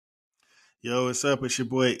Yo, what's up? It's your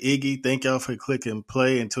boy Iggy. Thank y'all for clicking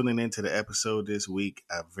play and tuning into the episode this week.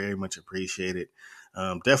 I very much appreciate it.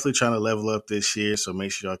 Definitely trying to level up this year, so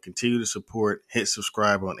make sure y'all continue to support. Hit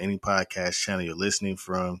subscribe on any podcast channel you're listening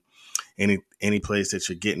from, any place that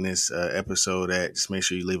you're getting this episode at. Just make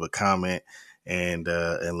sure you leave a comment and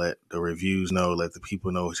let the reviews know, let the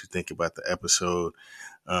people know what you think about the episode.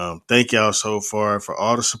 Thank y'all so far for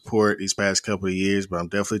all the support these past couple of years, but I'm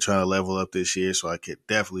definitely trying to level up this year, so I could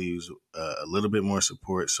definitely use a little bit more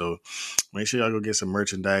support. So make sure y'all go get some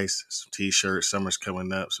merchandise, some t-shirts. Summer's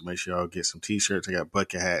coming up, so make sure y'all get some t-shirts. I got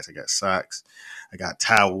bucket hats, I got socks, I got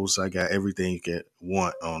towels, I got everything you can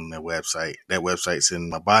want on that website. That website's in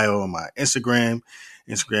my bio on my Instagram.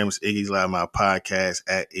 Instagram is Iggy's Loud Mouth Podcast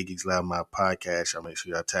at Iggy's Loud Mouth Podcast. Y'all make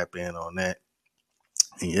sure y'all tap in on that.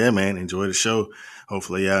 And yeah, man, enjoy the show.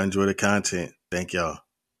 Hopefully y'all enjoy the content. Thank y'all.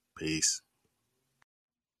 Peace.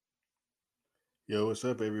 Yo, what's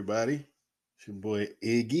up, everybody? It's your boy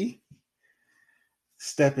Iggy.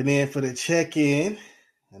 Stepping in for the check-in.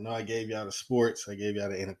 I know I gave y'all the sports. I gave y'all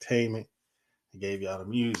the entertainment. I gave y'all the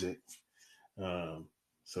music. So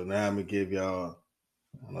now I'm going to give y'all,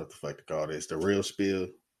 I don't know what the fuck to call this, the real spiel.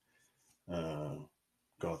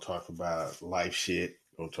 Gonna talk about life shit.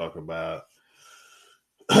 Gonna talk about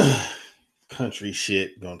country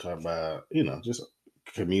shit. Gonna talk about, just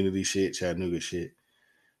community shit, Chattanooga shit.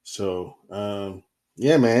 So,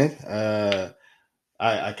 yeah, man.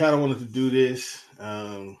 I kind of wanted to do this.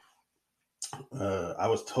 I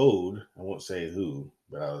was told, I won't say who,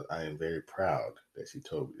 but I am very proud that she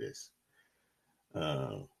told me this.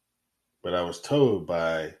 But I was told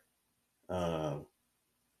by, I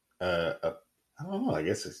don't know, I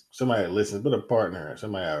guess it's somebody that listens, but a partner,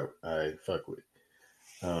 somebody I fuck with,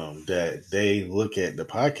 that they look at the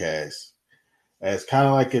podcast as kind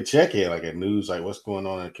of like a check-in, like a news, like what's going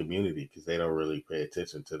on in the community, because they don't really pay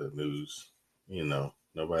attention to the news.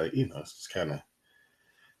 Nobody, it's just kind of,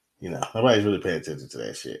 nobody's really paying attention to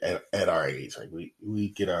that shit at our age. Like we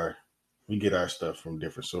get our stuff from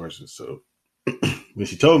different sources. So when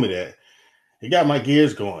she told me that, it got my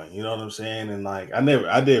gears going. You know what I'm saying? And like I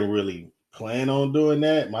didn't really plan on doing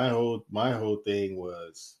that. My whole thing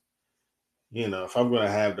was, if I'm gonna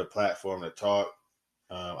have the platform to talk,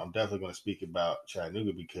 I'm definitely gonna speak about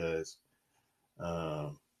Chattanooga because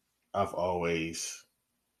I've always,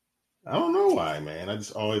 I don't know why, man. I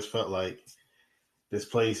just always felt like this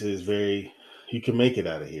place is very, you can make it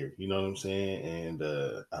out of here. You know what I'm saying? And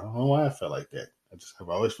I don't know why I felt like that. I've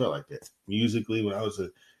always felt like that. Musically, when I was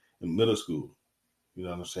in middle school, you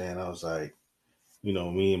know what I'm saying? I was like,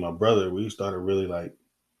 me and my brother, we started really like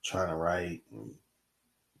trying to write.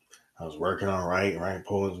 I was working on writing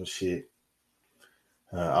poems and shit.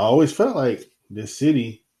 I always felt like this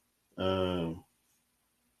city, um,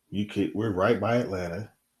 we're right by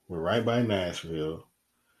Atlanta, we're right by Nashville,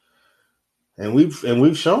 and we've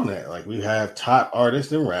shown that. Like we have top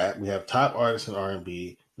artists in rap, we have top artists in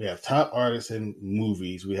R&B, we have top artists in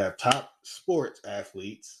movies, we have top sports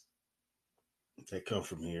athletes that come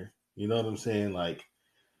from here. You know what I'm saying? Like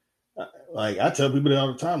I tell people that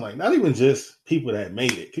all the time. Like not even just people that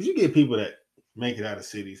made it, because you get people that make it out of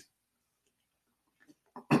cities.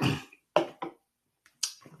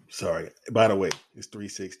 Sorry. By the way, it's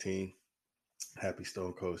 316. Happy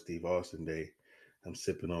Stone Cold Steve Austin Day. I'm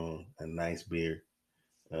sipping on a nice beer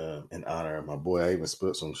in honor of my boy. I even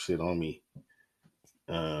spilled some shit on me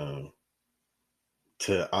um,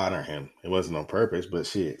 to honor him. It wasn't on purpose, but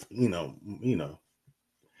shit,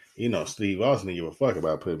 Steve Austin didn't give a fuck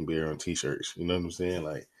about putting beer on t-shirts. You know what I'm saying?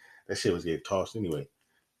 Like that shit was getting tossed anyway.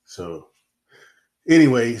 So,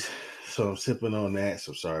 anyways, so I'm sipping on that.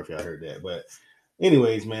 So sorry if y'all heard that, but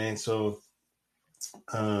anyways, man. So,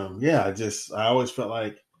 yeah, I always felt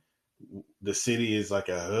like the city is like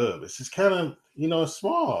a hub. It's just kind of,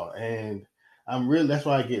 small. And that's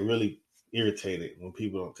why I get really irritated when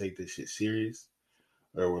people don't take this shit serious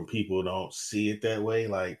or when people don't see it that way.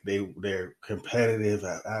 Like they're competitive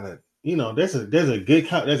out of,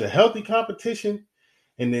 there's a healthy competition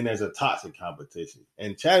and then there's a toxic competition.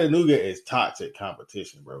 And Chattanooga is toxic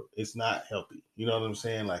competition, bro. It's not healthy. You know what I'm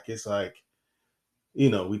saying? Like, it's like,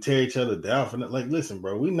 we tear each other down for that. Like, listen,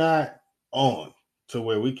 bro, we're not on to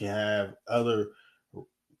where we can have other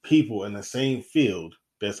people in the same field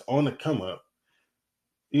that's on the come up,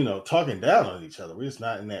 talking down on each other. We're just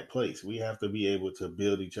not in that place. We have to be able to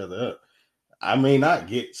build each other up. I may not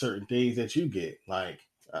get certain things that you get, like,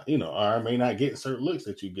 or I may not get certain looks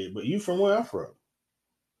that you get, but you from where I'm from.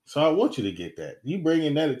 So I want you to get that. You bring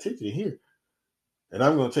in that attention here. And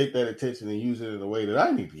I'm going to take that attention and use it in the way that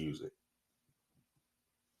I need to use it.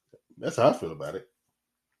 That's how I feel about it.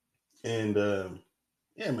 And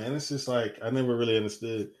Yeah, man, it's just like I never really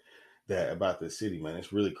understood that about the city, man.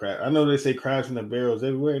 It's really crap. I know they say crabs in the barrels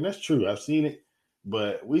everywhere, and that's true. I've seen it,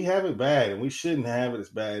 but we have it bad, and we shouldn't have it as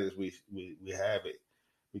bad as we have it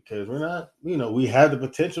because we're not. We have the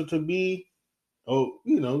potential to be. Oh,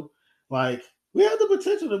 like we have the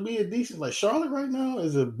potential to be a decent. Like Charlotte right now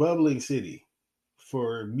is a bubbling city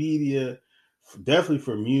for media, definitely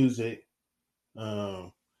for music.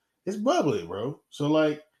 Um, it's bubbling, bro. So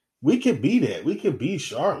like we could be that. We could be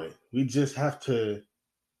Charlotte. We just have to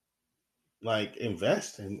like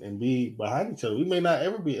invest and be behind each other. We may not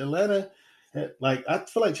ever be Atlanta. Like I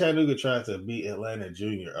feel like Chattanooga tries to beat Atlanta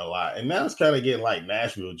Junior a lot, and now it's kind of getting like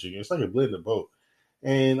Nashville Junior. It's like a blend of both.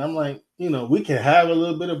 And I'm like, we can have a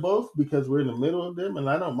little bit of both because we're in the middle of them, and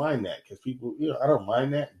I don't mind that because people, I don't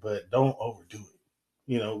mind that, but don't overdo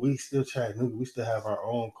it. We still Chattanooga. We still have our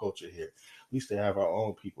own culture here. We still have our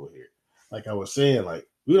own people here. Like I was saying, like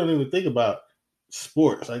we don't even think about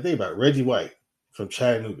sports. I think about Reggie White from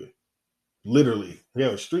Chattanooga. Literally, we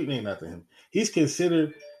have a street named after him. He's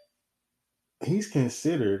considered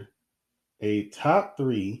a top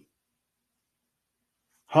 3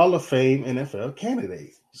 Hall of Fame NFL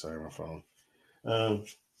candidate. Sorry, my phone. Um,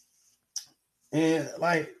 and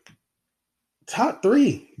like top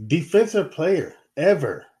 3 defensive player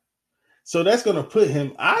ever. So that's going to put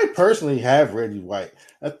him. I personally have Reggie White.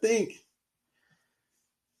 I think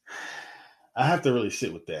I have to really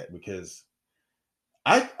sit with that because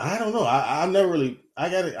I don't know. I never really I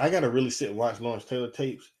gotta really sit and watch Lawrence Taylor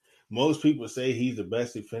tapes. Most people say he's the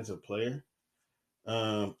best defensive player.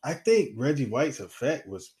 I think Reggie White's effect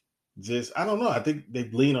was just I don't know. I think they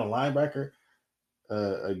lean on linebacker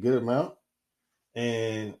a good amount,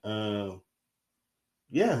 and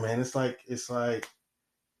yeah, man, it's like it.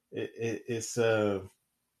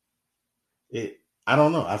 I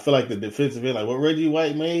don't know. I feel like the defensive end, like what Reggie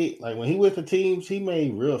White made, like when he went to teams, he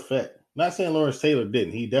made real effect. Not saying Lawrence Taylor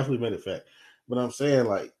didn't. He definitely made effect, but I'm saying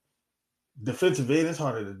like defensive end, it's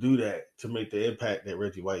harder to do that to make the impact that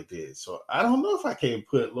Reggie White did. So I don't know if I can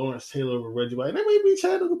put Lawrence Taylor over Reggie White. That may be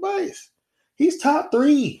Chattanooga bias. He's top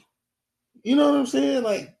 3. You know what I'm saying?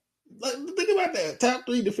 Like think about that. Top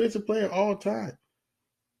 3 defensive player all time.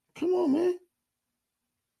 Come on, man.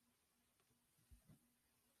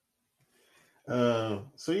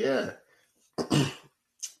 So yeah,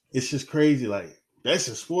 it's just crazy. Like that's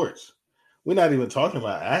in sports. We're not even talking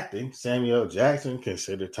about acting. Samuel Jackson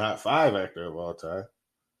considered top 5 actor of all time.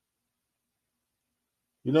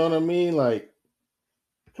 You know what I mean? Like,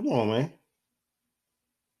 come on, man.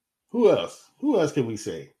 Who else? Who else can we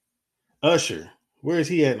say? Usher. Where is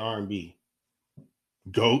he at in R&B?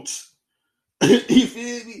 Goats. You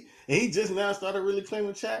feel me? And he just now started really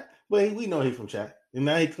claiming chat, but we know he from chat, and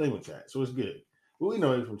now he claiming chat, so it's good. But we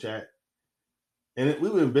know he from chat, and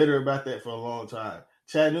we've been bitter about that for a long time.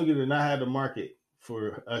 Chattanooga did not have the market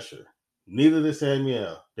for Usher. Neither did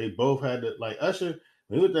Samuel. They both had the like Usher.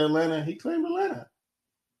 When he went to Atlanta, he claimed Atlanta.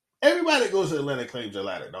 Everybody that goes to Atlanta claims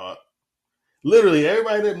Atlanta, dog. Literally,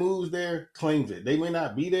 everybody that moves there claims it. They may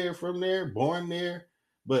not be there from there, born there,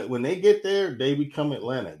 but when they get there, they become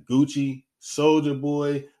Atlanta. Gucci, Soldier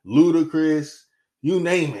Boy, Ludacris, you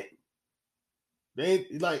name it. They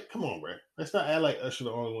like, come on, bro. Let's not act like Usher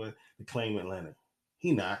the only one to claim Atlanta.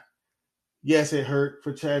 He not. Yes, it hurt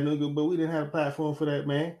for Chattanooga, but we didn't have a platform for that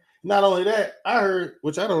man. Not only that, I heard,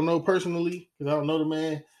 which I don't know personally, because I don't know the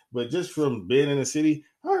man, but just from being in the city,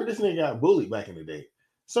 I heard this nigga got bullied back in the day.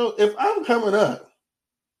 So if I'm coming up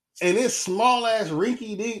and this small ass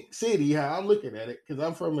rinky dink city, how I'm looking at it, because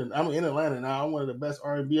I'm in Atlanta now. I'm one of the best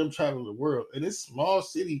R&B. I'm traveling the world, and this small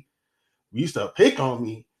city used to pick on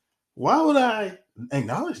me. Why would I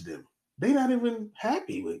acknowledge them? They're not even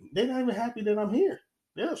happy with me. They're not even happy that I'm here.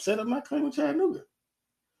 They're upset I'm not claiming Chattanooga.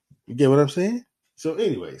 You get what I'm saying? So,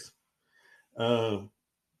 anyways, um,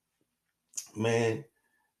 man,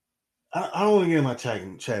 I don't want to get in my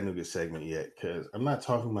Chattanooga segment yet because I'm not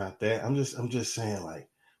talking about that. I'm just saying like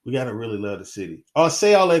we gotta really love the city. I'll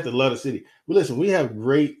say all that to love the city. But listen, we have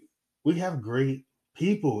great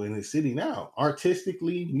people in the city now,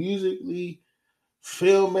 artistically, musically,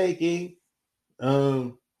 filmmaking.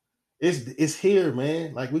 Um, it's here,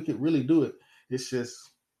 man. Like we could really do it. It's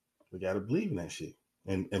just we gotta believe in that shit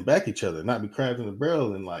and back each other, not be crabs in the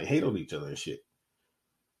barrel and like hate on each other and shit.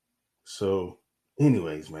 So,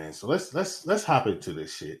 anyways, man. So let's hop into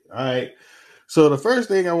this shit. All right. So the first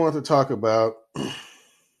thing I want to talk about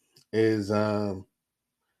is I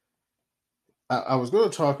was going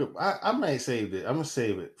to talk. I might save it. I'm gonna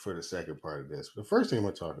save it for the second part of this. But the first thing I'm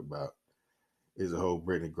gonna talk about is the whole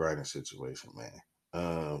Brittney Griner situation, man.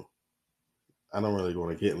 Um, I don't really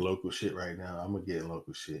want to get in local shit right now. I'm gonna get in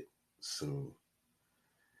local shit soon.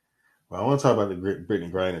 But I want to talk about the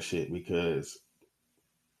Brittney Griner shit because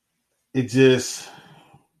it just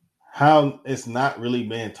how it's not really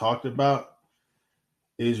being talked about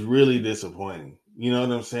is really disappointing. You know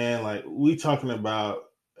what I'm saying? Like we talking about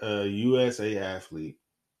a USA athlete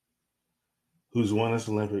who's won us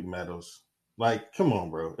Olympic medals. Like, come on,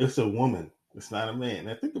 bro. It's a woman. It's not a man.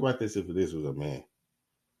 Now think about this if this was a man.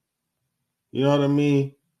 You know what I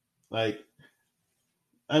mean? Like,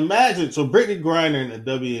 imagine so Brittney Griner in the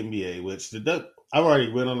WNBA, which I've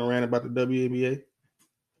already went on a rant about the WNBA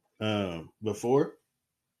before,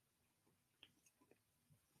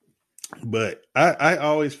 but I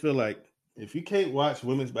always feel like if you can't watch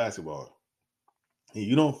women's basketball and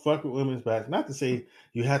you don't fuck with women's basketball, not to say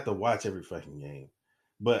you have to watch every fucking game,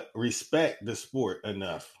 but respect the sport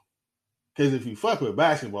enough. Because if you fuck with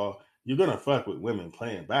basketball, you're gonna fuck with women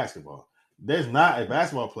playing basketball. There's not a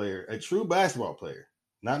basketball player, a true basketball player,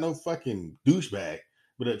 not no fucking douchebag,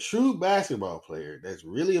 but a true basketball player that's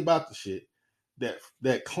really about the shit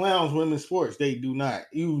that clowns women's sports. They do not.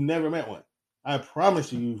 You've never met one. I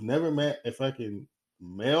promise you've never met a fucking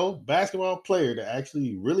male basketball player that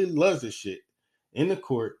actually really loves this shit in the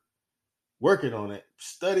court, working on it,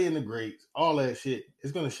 studying the greats, all that shit.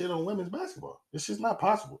 Is gonna shit on women's basketball. It's just not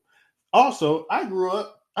possible. Also, I'm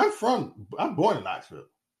born in Knoxville.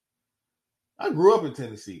 I grew up in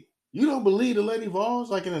Tennessee. You don't believe the Lady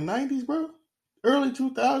Vols like in the 90s, bro? Early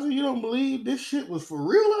 2000s, you don't believe this shit was for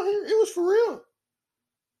real out here? It was for real.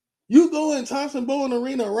 You go in Thompson Bowen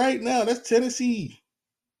Arena right now, that's Tennessee.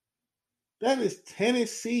 That is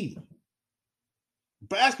Tennessee.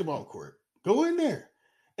 Basketball court. Go in there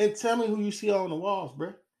and tell me who you see on the walls,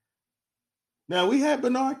 bro. Now, we had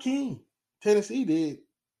Bernard King. Tennessee did.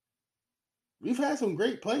 We've had some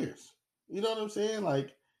great players. You know what I'm saying?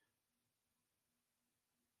 Like,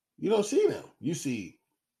 you don't see them. You see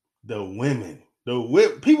the women.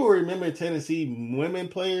 People remember Tennessee women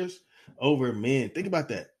players over men. Think about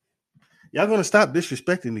that. Y'all gonna stop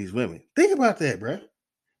disrespecting these women. Think about that, bro.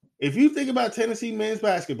 If you think about Tennessee men's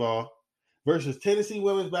basketball versus Tennessee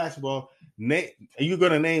women's basketball, you're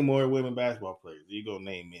gonna name more women basketball players. You're gonna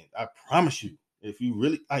name men. I promise you. If you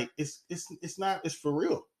really like, it's for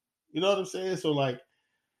real. You know what I'm saying? So like,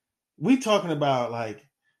 we talking about like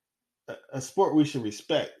a sport we should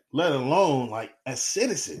respect, let alone like a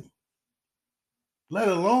citizen, let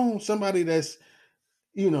alone somebody that's,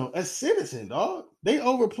 a citizen, dog. They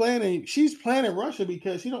overplaying, she's playing in Russia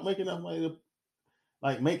because she don't make enough money to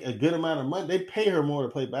like make a good amount of money. They pay her more to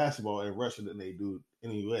play basketball in Russia than they do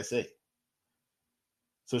in the USA.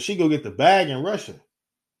 So she go get the bag in Russia,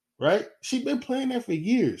 right? She been playing there for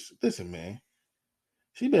years. Listen, man,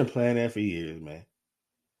 she been playing there for years, man.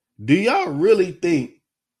 Do y'all really think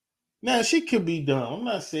now she could be dumb? I'm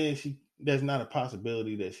not saying there's not a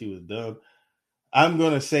possibility that she was dumb. I'm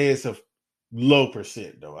gonna say it's a low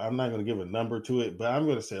percent though. I'm not gonna give a number to it, but I'm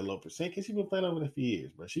gonna say a low percent because she's been playing over there for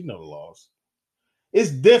years, but she know the laws.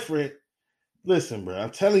 It's different. Listen, bro,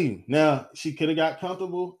 I'm telling you. Now, she could have got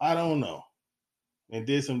comfortable. I don't know. And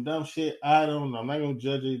did some dumb shit. I don't know. I'm not gonna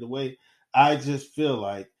judge her either way. I just feel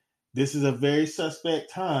like this is a very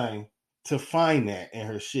suspect time to find that in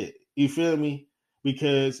her shit. You feel me?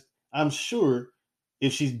 Because I'm sure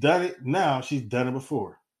if she's done it now, she's done it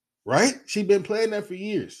before. Right? She's been playing that for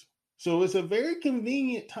years. So it's a very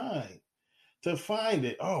convenient time to find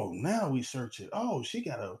it. Oh, now we search it. Oh, she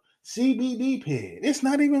got a CBD pen. It's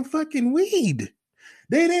not even fucking weed.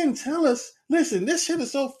 They didn't tell us. Listen, this shit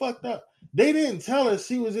is so fucked up. They didn't tell us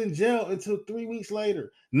she was in jail until 3 weeks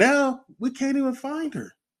later. Now we can't even find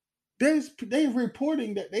her. They're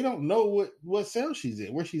reporting that they don't know what cell she's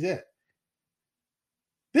in, where she's at.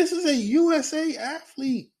 This is a USA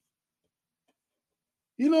athlete.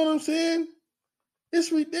 You know what I'm saying?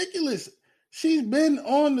 It's ridiculous. She's been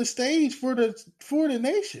on the stage for the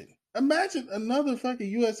nation. Imagine another fucking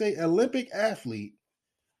USA Olympic athlete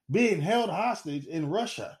being held hostage in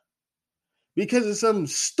Russia because of some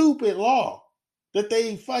stupid law that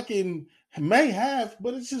they fucking may have,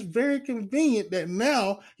 but it's just very convenient that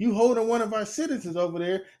now you holding one of our citizens over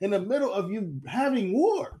there in the middle of you having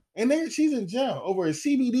war. And she's in jail over a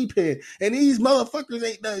CBD pen. And these motherfuckers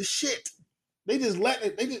ain't done shit. They just let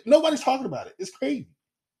it, nobody's talking about it. It's crazy.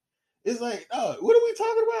 It's like, what are we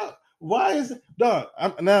talking about? Why is it, dog?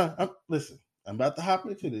 Listen, I'm about to hop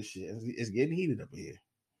into this shit. It's getting heated up here.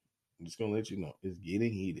 I'm just gonna let you know, it's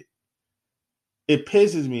getting heated. It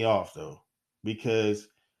pisses me off though, because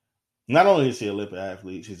not only is she an Olympic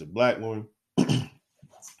athlete, she's a black woman,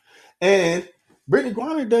 and Brittney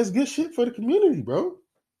Griner does good shit for the community, bro.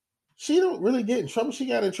 She don't really get in trouble. She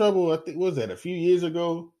got in trouble, I think, what was that, a few years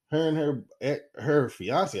ago? Her and her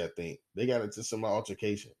fiance, I think, they got into some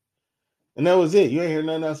altercation. And that was it. You ain't hear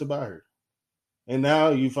nothing else about her. And now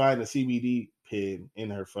you find a CBD pin in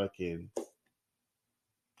her fucking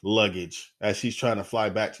luggage as she's trying to fly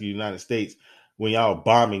back to the United States when y'all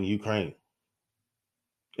bombing Ukraine.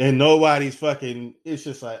 And nobody's fucking, it's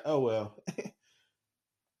just like, oh well.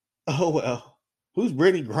 Oh well. Who's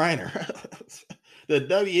Brittney Griner? The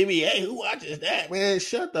WNBA, who watches that? Man,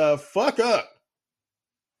 shut the fuck up.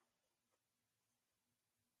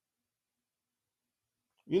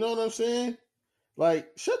 You know what I'm saying? Like,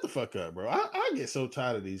 shut the fuck up, bro. I get so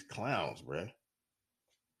tired of these clowns, bro.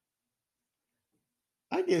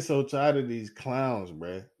 I get so tired of these clowns,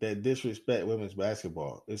 bro, that disrespect women's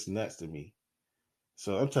basketball. It's nuts to me.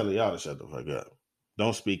 So I'm telling y'all to shut the fuck up.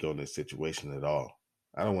 Don't speak on this situation at all.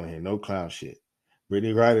 I don't want to hear no clown shit.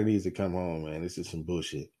 Brittney Griner needs to come home, man. This is some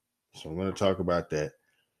bullshit. So I'm going to talk about that.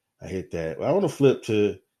 I hit that. I want to flip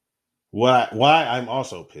to why I'm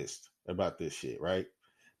also pissed about this shit, right?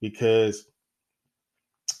 Because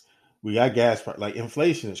we got gas price, like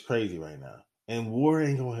inflation is crazy right now, and war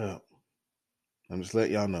ain't gonna help. I'm just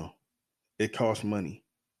letting y'all know it costs money,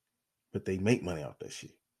 but they make money off that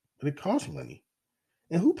shit. But it costs money,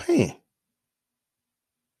 and who paying?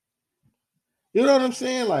 You know what I'm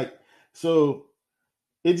saying? Like, so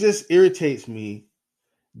it just irritates me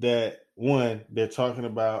that one, they're talking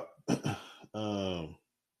about the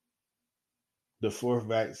fourth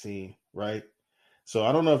vaccine, right? So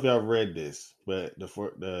I don't know if y'all read this, but the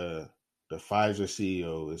Pfizer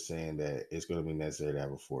CEO is saying that it's going to be necessary to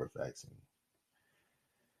have a fourth vaccine.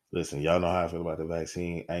 Listen, y'all know how I feel about the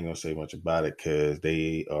vaccine. I ain't gonna say much about it because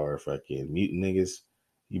they are fucking mutant niggas.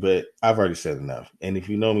 But I've already said enough. And if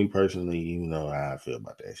you know me personally, you know how I feel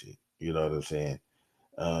about that shit. You know what I'm saying?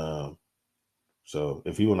 So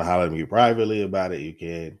if you want to holler at me privately about it, you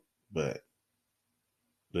can. But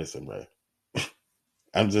listen, bro,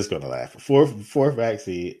 I'm just gonna laugh. Fourth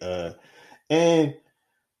vaccine, and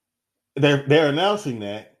they're announcing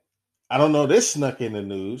that. I don't know. This snuck in the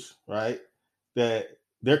news, right? That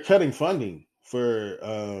they're cutting funding for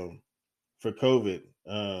COVID,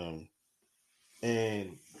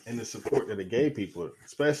 and the support that it gave people,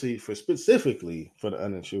 especially specifically for the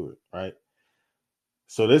uninsured, right?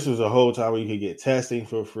 So this was a whole time where you could get testing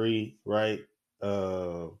for free, right?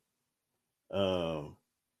 Uh, um,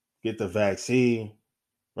 get the vaccine,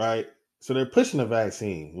 right? So they're pushing the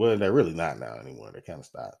vaccine. Well, they're really not now anymore. They kind of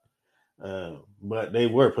stopped. But they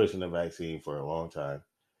were pushing the vaccine for a long time.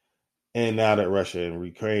 And now that Russia and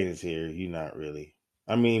Ukraine is here, you're not really.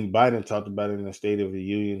 I mean, Biden talked about it in the State of the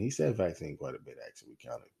Union. He said vaccine quite a bit, actually,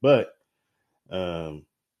 counted. But, um,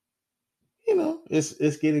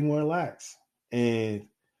 it's getting more lax. And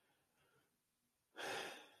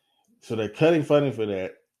so they're cutting funding for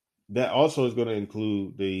that. That also is going to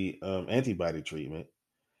include the antibody treatment.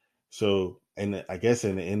 So, and I guess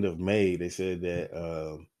in the end of May, they said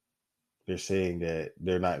that they're saying that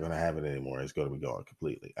they're not going to have it anymore. It's going to be gone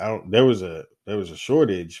completely. There was a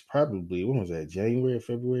shortage. Probably when was that? January,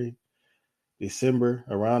 February, December.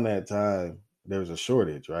 Around that time, there was a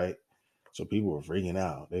shortage, right? So people were freaking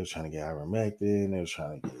out. They were trying to get ivermectin. They were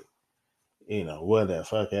trying to get, what the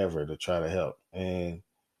fuck ever to try to help. And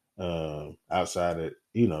outside of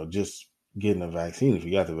just getting a vaccine, if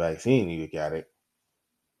you got the vaccine, you got it.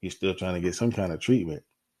 You're still trying to get some kind of treatment.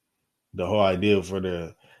 The whole idea for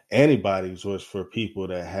the antibodies was for people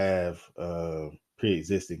that have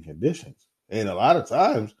pre-existing conditions, and a lot of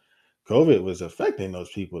times, COVID was affecting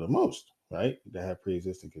those people the most, right? That have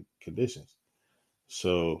pre-existing conditions.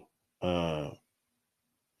 So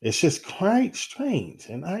it's just quite strange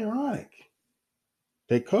and ironic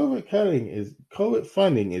that COVID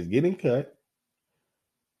funding is getting cut.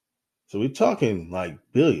 So we're talking like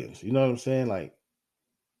billions. You know what I'm saying? Like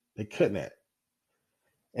they cutting that,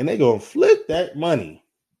 and they gonna flip that money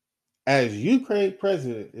as Ukraine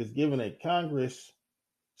president is giving a Congress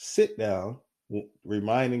sit down,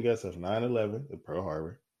 reminding us of 9/11 and Pearl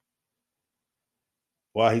Harbor,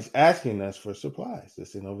 while he's asking us for supplies to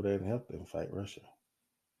send over there and help them fight Russia.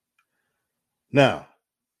 Now,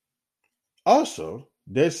 also,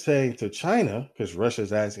 they're saying to China, because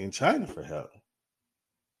Russia's asking China for help.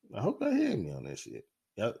 I hope y'all hear me on this shit.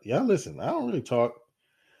 Y'all listen. I don't really talk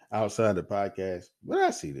outside the podcast, but I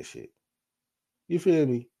see this shit. You feel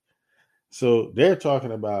me? So they're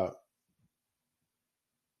talking about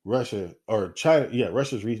Russia or China. Yeah,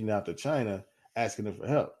 Russia's reaching out to China, asking them for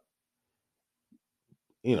help.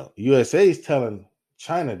 USA is telling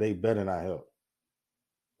China they better not help.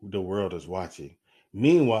 The world is watching.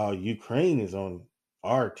 Meanwhile, Ukraine is on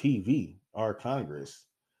our TV, our Congress.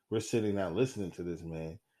 We're sitting down listening to this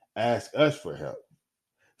man ask us for help.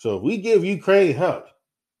 So if we give Ukraine help,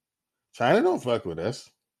 China don't fuck with us.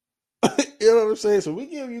 You know what I'm saying? So we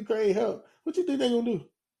give Ukraine help. What you think they're gonna do?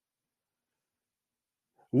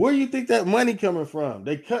 Where do you think that money coming from?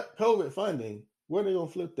 They cut COVID funding. Where they gonna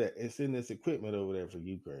flip that and send this equipment over there for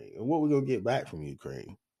Ukraine? And what we gonna get back from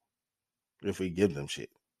Ukraine if we give them shit?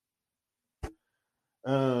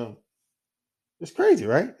 Um, it's crazy,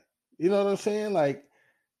 right? You know what I'm saying? Like,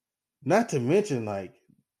 not to mention, like,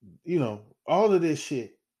 all of this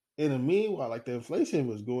shit. In the meanwhile, like the inflation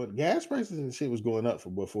was going, gas prices and shit was going up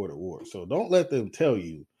from before the war. So don't let them tell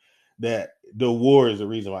you that the war is the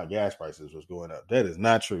reason why gas prices was going up. That is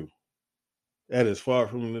not true. That is far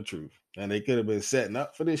from the truth. And they could have been setting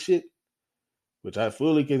up for this shit, which I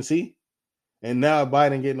fully can see. And now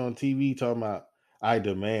Biden getting on TV talking about, I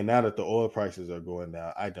demand, now that the oil prices are going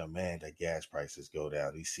down, I demand that gas prices go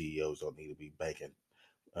down. These CEOs don't need to be banking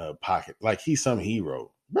pocket. Like he's some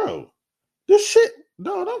hero. Bro, this shit,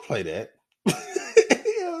 no, don't play that. You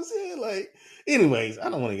know what I'm saying? Like, anyways, I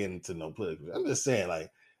don't want to get into no political. I'm just saying, like,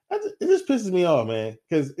 it just pisses me off, man.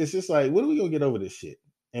 Because it's just like, when are we going to get over this shit?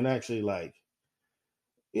 And actually, like,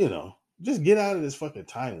 just get out of this fucking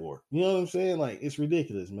time war. You know what I'm saying? Like, it's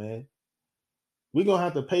ridiculous, man. We're going to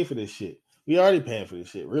have to pay for this shit. We already paying for this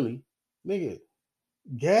shit, really. Nigga,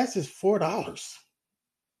 gas is $4.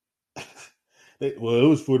 Well, it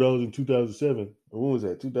was $4 in 2007. Or when was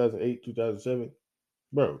that? 2008, 2007?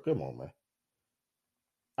 Bro, come on, man.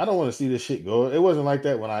 I don't want to see this shit go. It wasn't like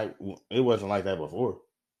that it wasn't like that before.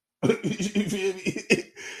 You feel me?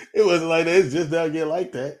 It wasn't like that. It's just now get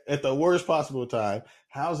like that. At the worst possible time,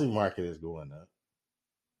 housing market is going up.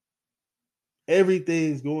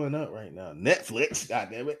 Everything's going up right now. Netflix,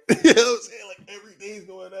 goddamn it. You know what I'm saying? Like everything's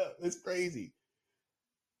going up. It's crazy.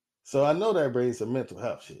 So I know that brings some mental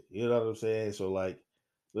health shit. You know what I'm saying? So like,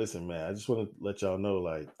 listen, man, I just want to let y'all know,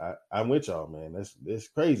 like, I'm with y'all, man. It's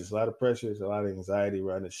crazy. It's a lot of pressure. It's a lot of anxiety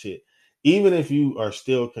around this shit. Even if you are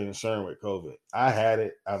still concerned with COVID, I had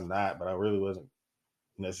it. I'm not, but I really wasn't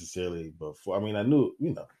necessarily before. I mean, I knew,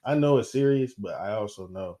 I know it's serious, but I also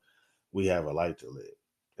know we have a life to live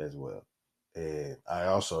as well. And I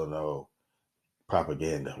also know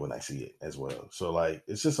propaganda when I see it as well. So like,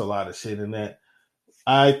 it's just a lot of shit in that.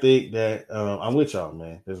 I think that I'm with y'all,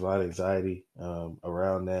 man. There's a lot of anxiety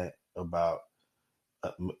around that about,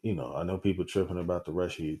 I know people tripping about the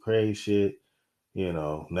Russia Ukraine shit.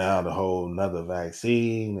 Now the whole another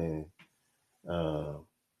vaccine, and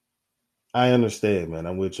I understand, man.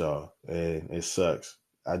 I'm with y'all, and it sucks.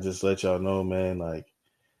 I just let y'all know, man. Like,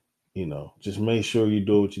 just make sure you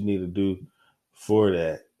do what you need to do for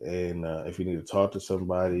that, and if you need to talk to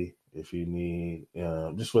somebody, if you need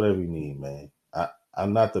just whatever you need, man.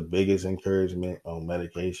 I'm not the biggest encouragement on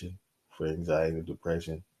medication for anxiety and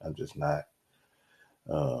depression. I'm just not.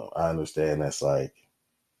 I understand that's like,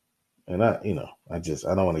 and I don't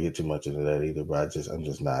want to get too much into that either, but I'm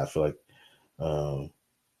just not. I feel like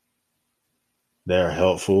they're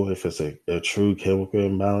helpful if it's a true chemical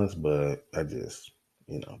imbalance, but there's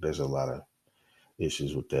a lot of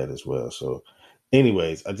issues with that as well. So,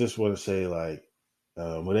 anyways, I just want to say, like,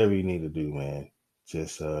 whatever you need to do, man,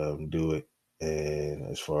 just do it. And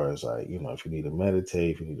as far as like, if you need to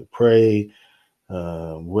meditate, if you need to pray,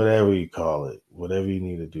 whatever you call it, whatever you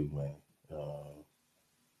need to do, man,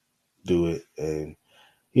 do it. And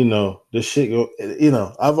this shit go.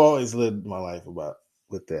 I've always lived my life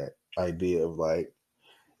with that idea of like,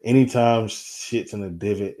 anytime shit's in a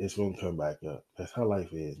divot, it's gonna come back up. That's how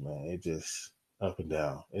life is, man. It just up and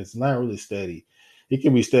down. It's not really steady. It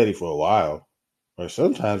can be steady for a while, or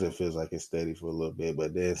sometimes it feels like it's steady for a little bit,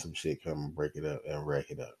 but then some shit come and break it up and wreck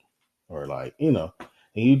it up, or like and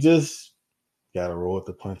you just gotta roll with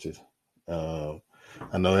the punches.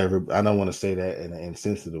 I know I don't want to say that in an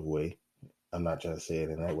insensitive way. I'm not trying to say it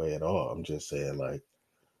in that way at all. I'm just saying like,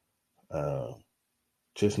 uh,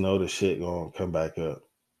 just know the shit gonna come back up.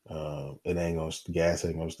 Gas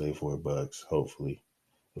ain't gonna stay $4. Hopefully,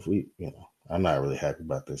 if I'm not really happy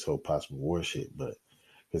about this whole possible war shit, but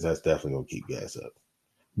because that's definitely gonna keep gas up.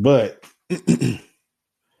 But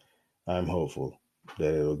I'm hopeful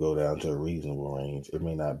that it'll go down to a reasonable range. It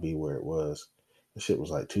may not be where it was. The shit was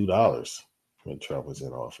like $2 when Trump was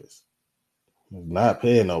in office. Not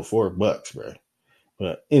paying no $4, bro.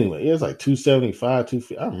 But anyway, it was like 275,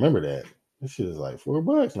 250. I remember that. This shit is like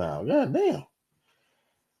 $4 now. God damn.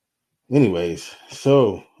 Anyways,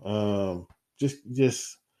 so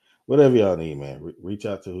just whatever y'all need, man. Reach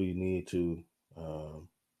out to who you need to.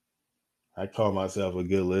 I call myself a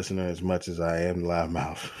good listener as much as I am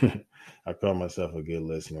loudmouth. I call myself a good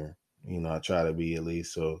listener. I try to be at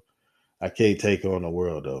least. So I can't take on the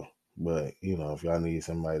world though. But if y'all need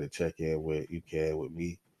somebody to check in with, you can with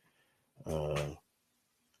me.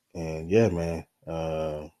 And yeah, man.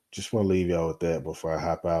 just want to leave y'all with that before I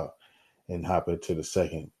hop out and hop into the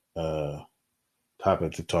second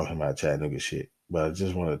topic to talking about Chattanooga shit. But I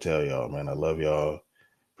just want to tell y'all, man, I love y'all.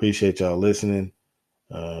 Appreciate y'all listening.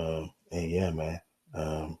 And yeah, man,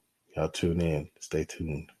 y'all tune in. Stay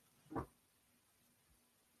tuned.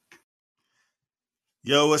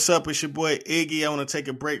 Yo, what's up? It's your boy Iggy. I want to take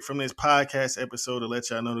a break from this podcast episode to let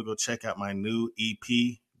y'all know to go check out my new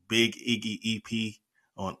EP, Big Iggy EP,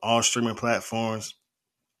 on all streaming platforms.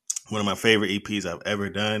 One of my favorite EPs I've ever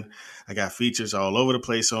done. I got features all over the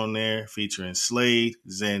place on there, featuring Slade,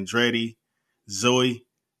 Zandretti, Zoe,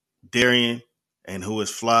 Darian, and Who Is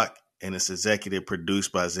Flock. And it's executive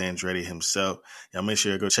produced by Zandretti himself. Y'all make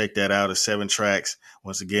sure to go check that out. It's 7 tracks.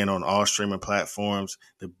 Once again, on all streaming platforms.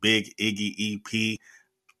 The Big Iggy EP.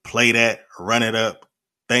 Play that. Run it up.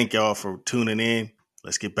 Thank y'all for tuning in.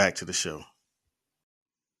 Let's get back to the show.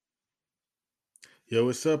 Yo,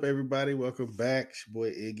 what's up, everybody? Welcome back. It's your boy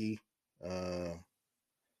Iggy.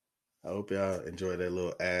 I hope y'all enjoy that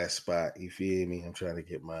little ass spot. You feel me? I'm trying to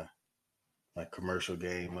get my commercial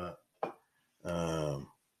game up.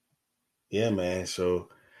 Yeah, man. So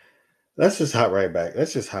let's just hop right back.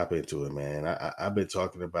 Let's just hop into it, man. I've been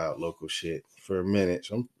talking about local shit for a minute,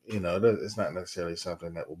 so it's not necessarily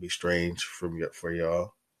something that will be strange for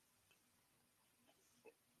y'all.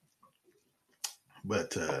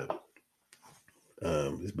 But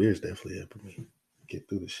this beer is definitely helping me get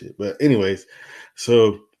through the shit. But anyways,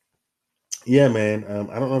 so yeah, man.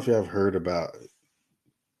 I don't know if y'all have heard about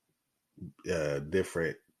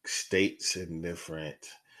different states and different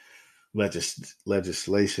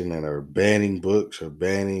legislation that are banning books or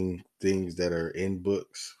banning things that are in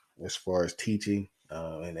books as far as teaching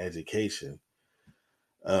and education.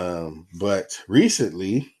 But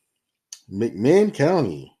recently, McMinn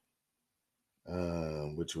County,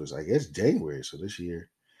 which was, I guess, January, so this year,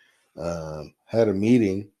 had a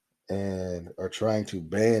meeting and are trying to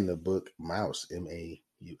ban the book Maus,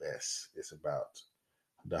 Maus. It's about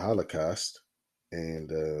the Holocaust.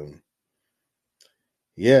 And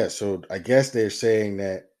yeah, so I guess they're saying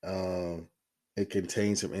that it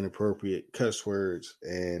contains some inappropriate cuss words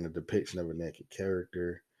and a depiction of a naked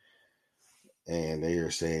character. And they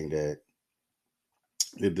are saying that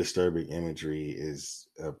the disturbing imagery is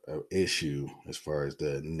a issue as far as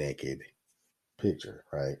the naked picture,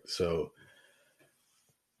 right? So,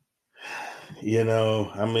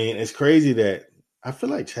 I mean, it's crazy that I feel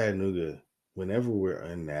like Chattanooga, whenever we're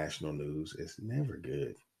in national news, it's never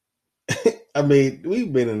good. I mean,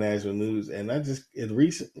 we've been in national news, and in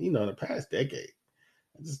recent, the past decade,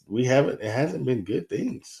 it hasn't been good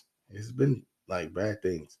things. It's been like bad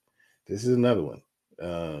things. This is another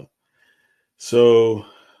one. So,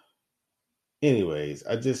 anyways,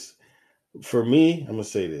 for me, I'm gonna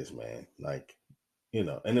say this, man. Like,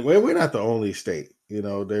 and we're not the only state.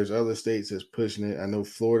 There's other states that's pushing it. I know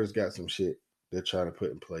Florida's got some shit they're trying to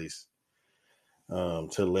put in place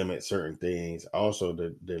to limit certain things. Also,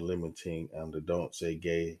 they're limiting the "Don't Say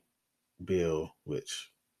Gay" bill,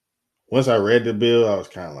 which once I read the bill, I was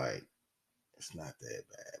kind of like, it's not that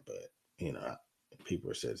bad, but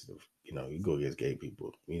people are sensitive. You go against gay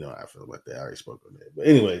people. I feel like that. I already spoke on that. But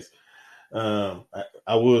anyways,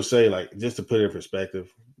 I will say, like, just to put it in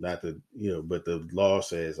perspective, not to, but the law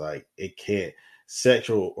says like it can't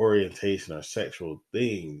sexual orientation or sexual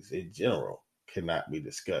things in general cannot be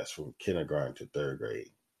discussed from kindergarten to 3rd grade.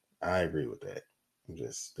 I agree with that.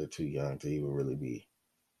 They're too young to even really be.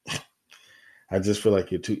 I just feel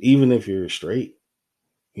like you're too, even if you're straight,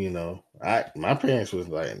 my parents was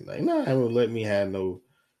like no, I would let me have no,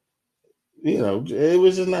 it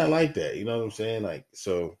was just not like that. You know what I'm saying? Like,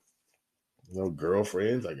 so,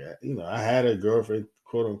 girlfriends. I had a girlfriend,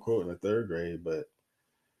 quote unquote, in the 3rd grade, but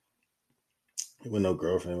with no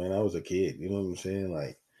girlfriend, man, I was a kid. You know what I'm saying?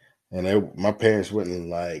 Like, and my parents wouldn't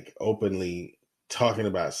like openly talking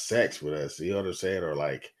about sex with us. You know what I'm saying? Or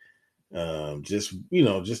like, just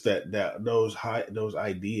that those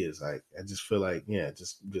ideas. Like, I just feel like, yeah,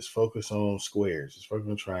 just focus on squares, just focus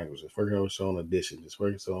on triangles, just focus on addition, just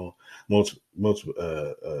focus on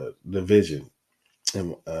multiple division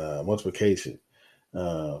and multiplication,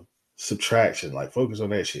 uh, subtraction. Like, focus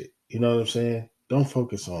on that shit. You know what I'm saying? Don't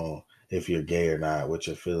focus on if you're gay or not, what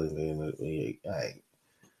your feelings like.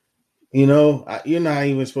 You're not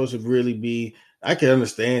even supposed to really be. I can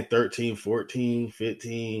understand 13, 14,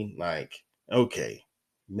 15. Like, okay,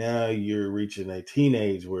 now you're reaching a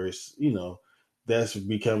teenage where it's, that's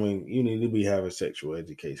becoming, you need to be having sexual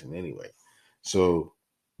education anyway. So,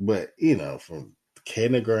 but, from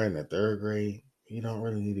kindergarten to 3rd grade, you don't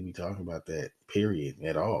really need to be talking about that period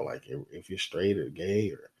at all. Like, if you're straight or gay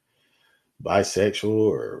or bisexual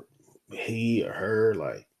or he or her,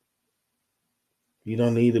 like, You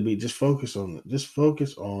don't need to be just focus on this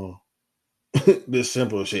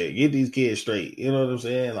simple shit. Get these kids straight. You know what I'm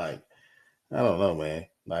saying? Like, I don't know, man.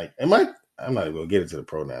 Like, I'm not even gonna get into the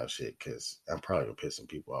pronoun shit because I'm probably gonna piss some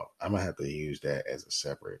people off. I'm gonna have to use that as a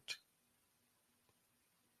separate.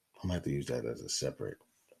 I'm gonna have to use that as a separate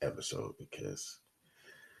episode because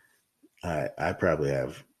I probably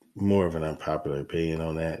have more of an unpopular opinion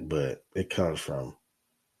on that, but it comes from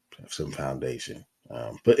some foundation.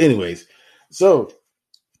 But anyways, so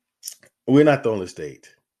we're not the only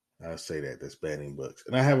state. I'll say that's banning books,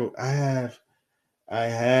 and I have.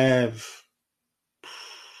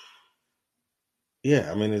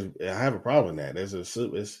 Yeah, I mean, I have a problem with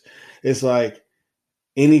that. It's like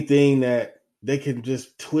anything that they can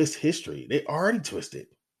just twist history. They already twisted,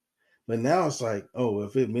 but now it's like, oh,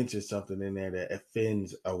 if it mentions something in there that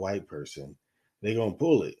offends a white person, they're gonna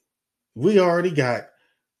pull it. We already got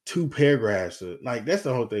two paragraphs. Like that's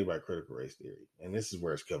the whole thing about critical race theory, and this is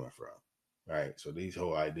where it's coming from, right? So these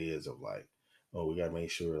whole ideas of like, oh, we gotta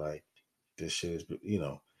make sure like this shit is,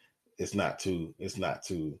 it's not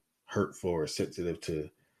too hurtful or sensitive to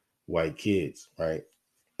white kids, right?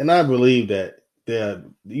 And I believe that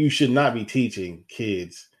you should not be teaching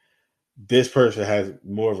kids this person has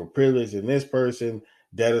more of a privilege than this person.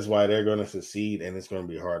 That is why they're going to succeed and it's going to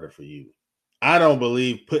be harder for you. I don't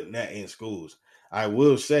believe putting that in schools. I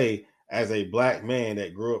will say, as a black man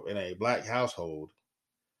that grew up in a black household,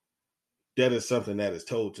 that is something that is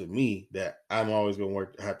told to me that I'm always going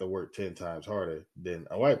to have to work 10 times harder than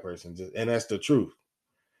a white person. And that's the truth.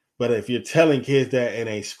 But if you're telling kids that in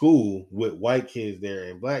a school with white kids there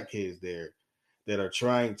and black kids there that are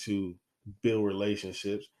trying to build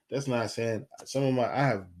relationships, that's not saying I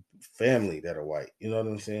have family that are white. You know what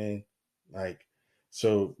I'm saying? Like,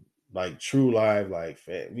 so like true live, like,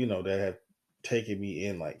 that have taken me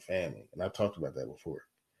in like family. And I've talked about that before.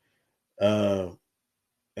 Um,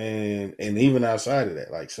 and even outside of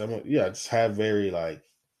that, like I just have very like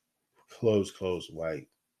close white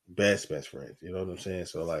best friends. You know what I'm saying?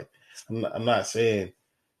 So like, I'm not saying,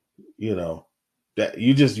 you know, that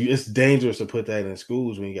it's dangerous to put that in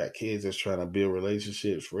schools when you got kids that's trying to build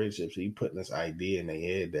relationships, friendships. You putting this idea in their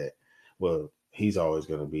head that, well, he's always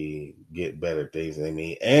going to get better things than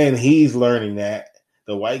me, and he's learning that.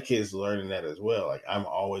 The white kid's learning that as well. Like, I'm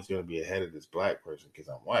always going to be ahead of this black person because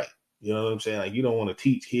I'm white. You know what I'm saying? Like, you don't want to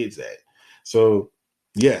teach kids that. So,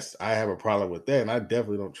 yes, I have a problem with that, and I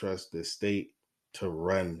definitely don't trust the state to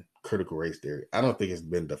run critical race theory. I don't think it's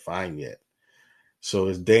been defined yet. So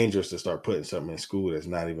it's dangerous to start putting something in school that's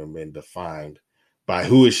not even been defined by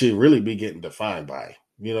who it should really be getting defined by.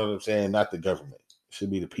 You know what I'm saying? Not the government. It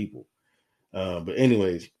should be the people. But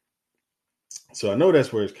anyways, so I know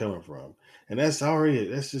that's where it's coming from. And that's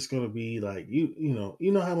just gonna be like you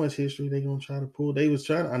know how much history they're gonna try to pull.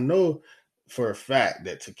 I know for a fact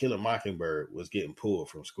that To Kill a Mockingbird was getting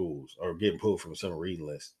pulled from schools or getting pulled from some reading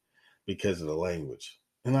list because of the language.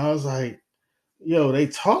 And I was like, yo, they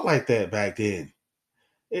taught like that back then.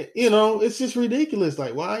 It's just ridiculous.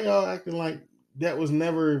 Like, why y'all acting like that was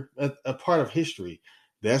never a part of history?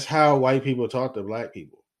 That's how white people talk to black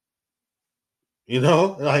people.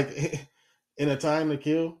 Like in A Time to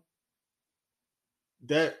Kill,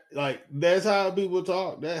 that's how people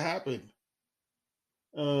talk. That happened.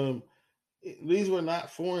 Um, these were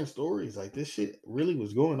not foreign stories. Like this shit really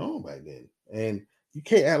was going on back then, and you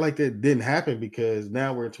can't act like that didn't happen because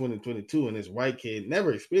now we're in 2022 and this white kid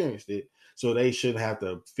never experienced it, so they shouldn't have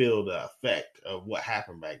to feel the effect of what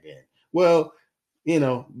happened back then. Well, you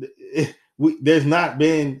know, there's not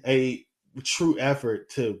been a true effort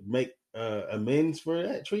to make amends for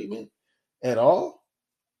that treatment at all.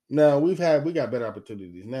 Now we got better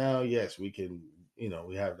opportunities now. Yes, we can.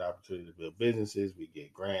 We have the opportunity to build businesses. We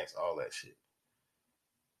get grants, all that shit.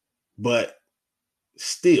 But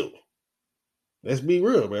still, let's be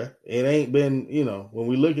real, bro. It ain't been, when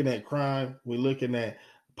we're looking at crime, we're looking at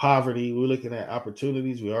poverty, we're looking at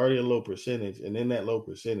opportunities. We're already a low percentage, and in that low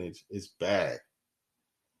percentage is bad.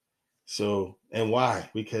 So, and why?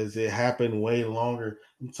 Because it happened way longer.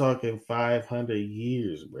 I'm talking 500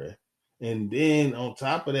 years, bro. And then on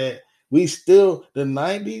top of that, the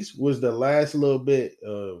 90s was the last little bit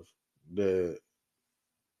of the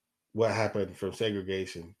what happened from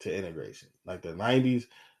segregation to integration. Like the 90s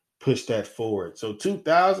pushed that forward. So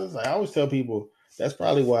 2000s, I always tell people that's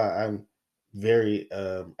probably why I'm very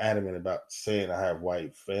adamant about saying I have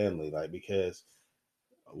white family, like because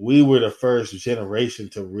we were the first generation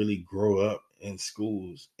to really grow up in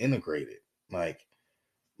schools integrated. Like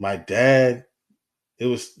my dad, it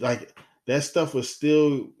was like that stuff was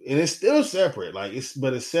still, and it's still separate. Like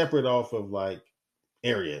it's separate off of like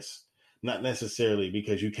areas. not necessarily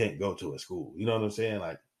because you can't go to a school. You know what I'm saying?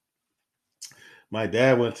 Like my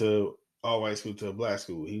dad went to all white school to a black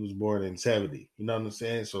school. He was born in 70. You know what I'm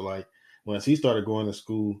saying? So like once he started going to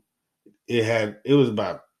school, it was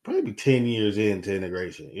about probably 10 years into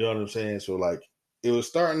integration. You know what I'm saying? So like it was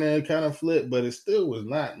starting to kind of flip, but it still was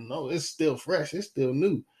not. No, it's still fresh. It's still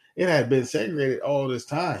new. It had been segregated all this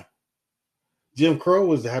time. Jim Crow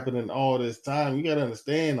was happening all this time. You got to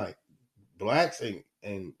understand, like blacks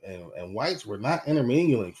and whites were not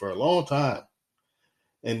intermingling for a long time,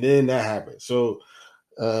 and then that happened. So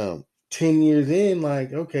 10 years in,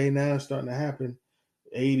 like okay, now it's starting to happen.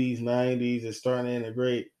 80s, 90s, it's starting to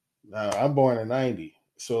integrate. Now I'm born in 90,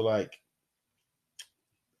 so like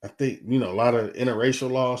I think a lot of interracial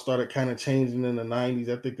laws started kind of changing in the 90s.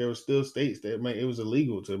 I think there were still states that it was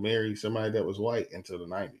illegal to marry somebody that was white until the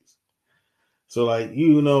 90s. So like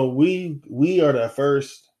we are the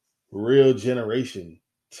first real generation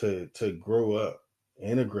to grow up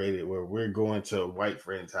integrated where we're going to a white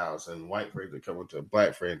friend's house and white friends are coming to a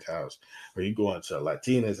black friend's house, or you going to a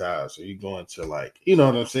Latina's house, or you going to like you know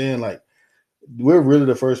what I'm saying? Like we're really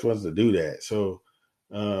the first ones to do that. So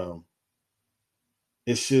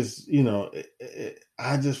it's just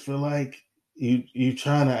I just feel like you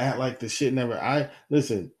trying to act like the shit never. I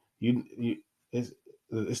listen. You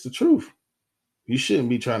it's the truth. You shouldn't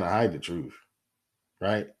be trying to hide the truth,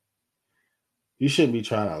 right? You shouldn't be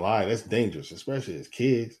trying to lie. That's dangerous, especially as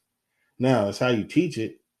kids. Now it's how you teach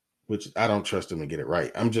it, which I don't trust them to get it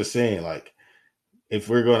right. I'm just saying, like, if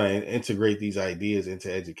we're going to integrate these ideas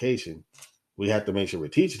into education, we have to make sure we're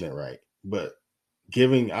teaching it right. But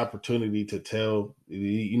giving opportunity to tell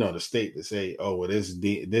the state to say, oh well,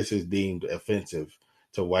 this is deemed offensive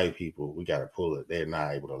to white people, we got to pull it. They're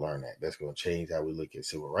not able to learn that. That's going to change how we look at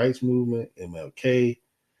civil rights movement, MLK,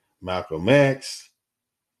 Malcolm X.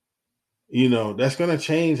 That's going to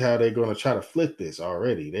change how they're going to try to flip this.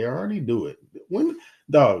 Already they already do it. When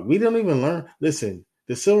dog, we don't even learn. Listen,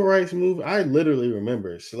 the civil rights movement, I literally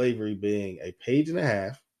remember slavery being a page and a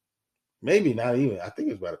half, maybe not even. I think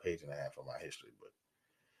it's about a page and a half of my history book.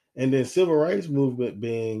 And then civil rights movement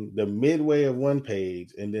being the midway of one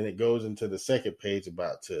page, and then it goes into the second page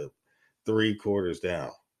about to 3/4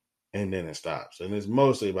 down, and then it stops. And it's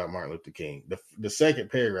mostly about Martin Luther King. The second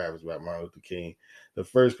paragraph is about Martin Luther King. The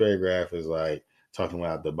first paragraph is like talking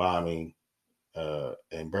about the bombing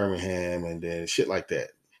in Birmingham and then shit like that.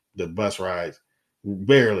 The bus rides,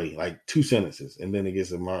 barely like 2 sentences, and then it gets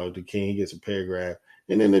to Martin Luther King. He gets a paragraph,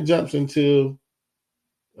 and then it jumps into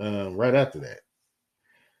right after that.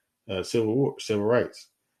 Civil rights.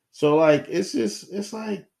 So like it's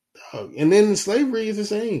like, dog. And then slavery is the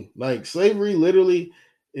same. Like slavery literally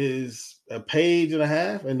is a page and a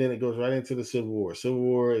half, and then it goes right into the Civil War. Civil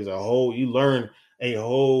War is a whole. You learn a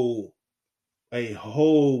whole like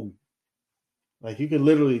you can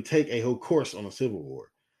literally take a whole course on the Civil War,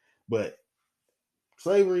 but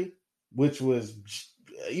slavery, which was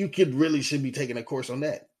you could really should be taking a course on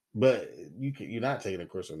that, but you're not taking a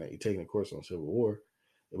course on that. You're taking a course on Civil War,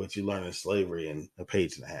 but you learn slavery in a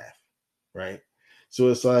page and a half, right? So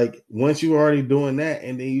it's like once you're already doing that,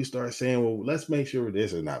 and then you start saying, "Well, let's make sure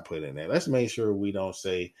this is not put in there. Let's make sure we don't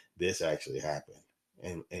say this actually happened,"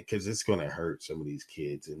 and because it's going to hurt some of these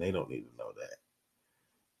kids, and they don't need to know that.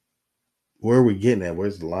 Where are we getting at?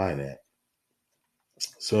 Where's the line at?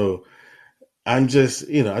 So I'm just,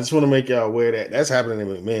 I just want to make y'all aware that that's happening in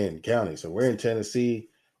McMinn County. So we're in Tennessee,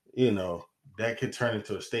 that could turn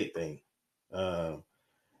into a state thing. Um,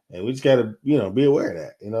 and we just got to, be aware of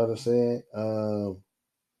that. You know what I'm saying?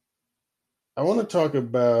 I want to talk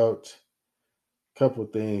about a couple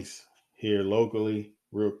of things here locally,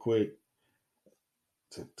 real quick,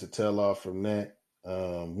 to tell off from that.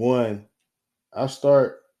 One, I'll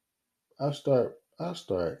start, I'll start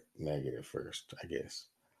negative first, I guess.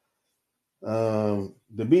 The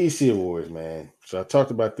BEC Awards, man. So I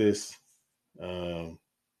talked about this um,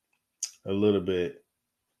 a little bit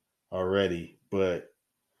already, but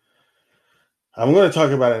I'm going to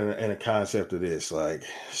talk about it in a concept of this. Like,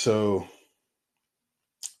 so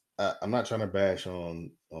I'm not trying to bash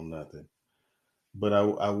on nothing, but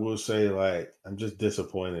I will say like I'm just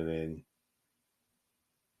disappointed in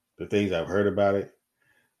the things I've heard about it,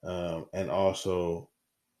 and also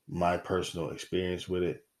my personal experience with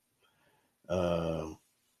it. Um,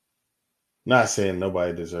 Not saying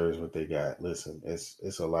nobody deserves what they got. Listen,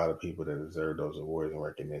 it's a lot of people that deserve those awards and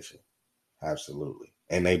recognition. Absolutely.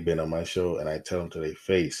 And they've been on my show, and I tell them to their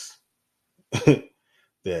face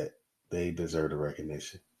that they deserve the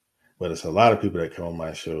recognition. But it's a lot of people that come on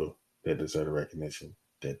my show that deserve the recognition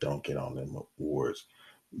that don't get on them awards,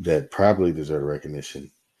 that probably deserve the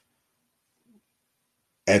recognition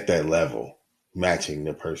at that level, matching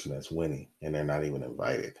the person that's winning, and they're not even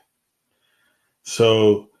invited.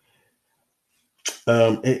 So,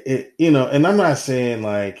 and I'm not saying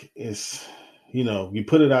like it's, you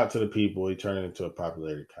put it out to the people, you turn it into a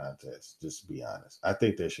popularity contest. Just to be honest, I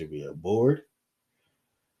think there should be a board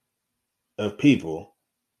of people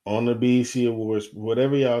on the BEC Awards,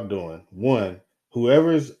 whatever y'all doing. One,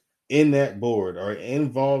 whoever's in that board or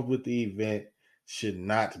involved with the event should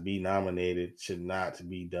not be nominated, should not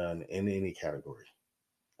be done in any category.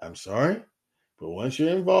 I'm sorry, but once you're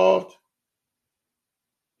involved,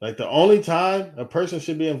 like the only time a person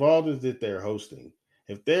should be involved is that they're hosting.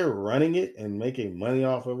 If they're running it and making money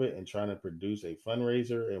off of it and trying to produce a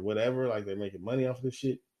fundraiser and whatever, like they're making money off of this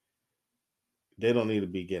shit, they don't need to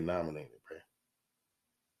be getting nominated, bro.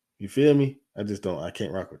 You feel me? I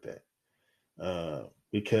can't rock with that.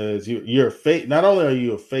 Because you're a face. Not only are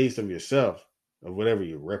you a face of yourself, of whatever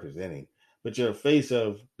you're representing, but you're a face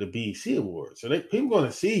of the BEC Awards. So people going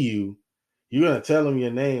to see you. You're going to tell them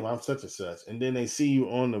your name. I'm such and such. And then they see you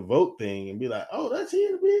on the vote thing and be like, oh, that's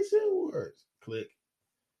here the BEC Awards. Click.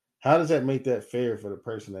 How does that make that fair for the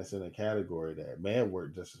person that's in a category that may have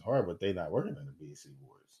worked just as hard, but they're not working in the BEC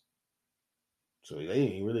Awards? So they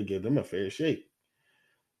ain't really give them a fair shake.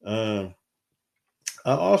 I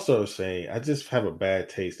also say I just have a bad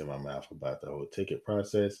taste in my mouth about the whole ticket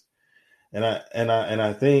process, and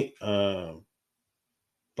I think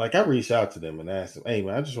like I reached out to them and asked them, hey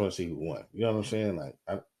man, I just want to see who won. You know what I'm saying? Like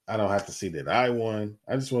I don't have to see that I won.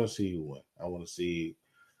 I just want to see who won. I want to see,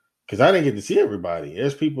 because I didn't get to see everybody.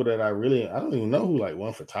 There's people that I don't even know who like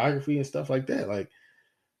won photography and stuff like that. Like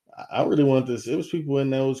I really want this. It was people in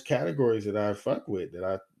those categories that I fuck with that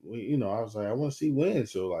I was like, I want to see win.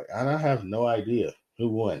 So like I have no idea who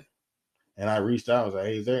won. And I reached out. I was like,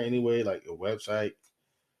 hey, is there any way, like a website,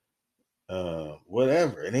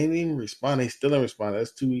 whatever? And they didn't even respond. They still didn't respond.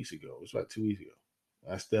 That's 2 weeks ago. It was about 2 weeks ago.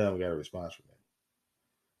 I still haven't got a response from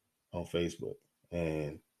them on Facebook.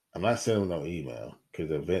 And I'm not sending them no email because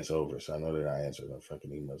the event's over. So I know that I answered no fucking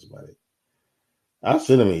emails about it. I'll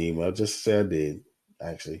send them an email just to say I did.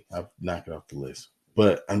 Actually, I'll knock it off the list.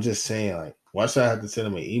 But I'm just saying, like, why should I have to send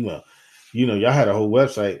them an email? Y'all had a whole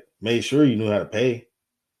website. Made sure you knew how to pay.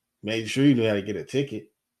 Made sure you knew how to get a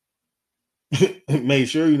ticket. Made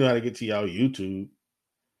sure you know how to get to y'all YouTube.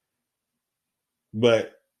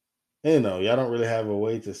 But, y'all don't really have a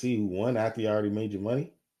way to see who won after you already made your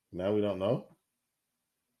money. Now we don't know.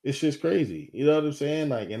 It's just crazy. You know what I'm saying?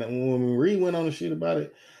 Like, and when Marie went on the shit about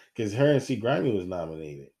it, because her and C. Griner was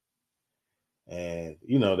nominated. And,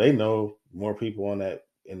 they know more people in that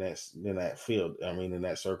field, I mean, in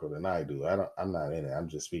that circle than I do. I'm not in it. I'm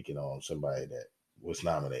just speaking on somebody that was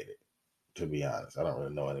nominated, to be honest. I don't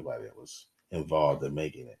really know anybody that was involved in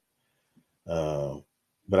making it.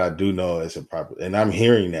 But I do know it's a proper, and I'm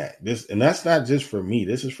hearing that and that's not just for me.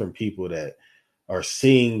 This is from people that are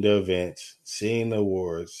seeing the events, seeing the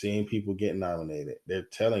awards, seeing people get nominated. They're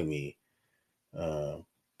telling me,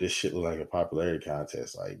 this shit look like a popularity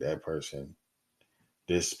contest. Like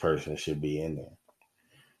this person should be in there.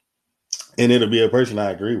 And it'll be a person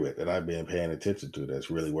I agree with that I've been paying attention to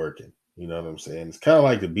that's really working. You know what I'm saying? It's kind of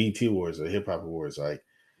like the BT Awards or Hip Hop Awards. Like,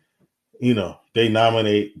 they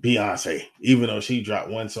nominate Beyonce, even though she dropped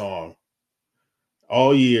one song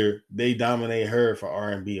all year. They nominate her for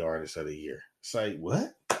R&B Artist of the Year. It's like,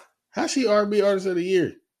 what? How's she R&B Artist of the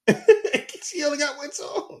Year? She only got one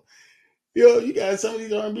song. You got some of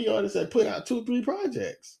these R&B artists that put out 2-3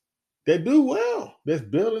 projects that do well. That's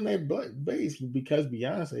building their base because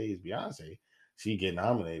Beyonce is Beyonce. She get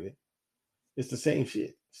nominated. It's the same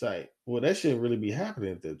shit. It's like, well, that shouldn't really be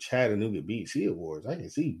happening at the Chattanooga BET Awards. I can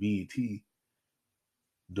see BET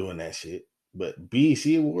doing that shit. But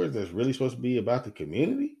BEC Awards, that's really supposed to be about the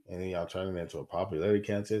community, and then y'all turning it into a popularity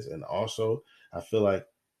contest. And also, I feel like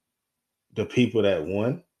the people that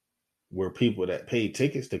won were people that paid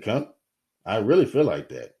tickets to come. I really feel like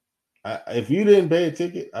that. If you didn't pay a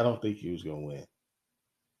ticket, I don't think you was gonna win,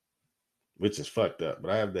 which is fucked up.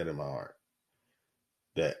 But I have that in my heart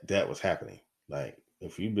that was happening. Like,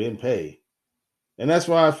 if you didn't pay, and that's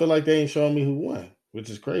why I feel like they ain't showing me who won, which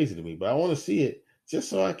is crazy to me. But I want to see it just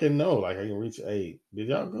so I can know, like I can reach. Hey, did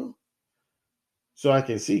y'all go? So I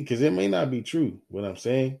can see, because it may not be true what I'm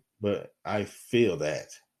saying, but I feel that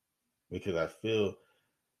because I feel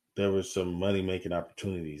there was some money making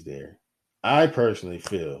opportunities there. I personally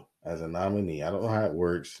feel as a nominee, I don't know how it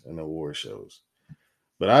works in award shows,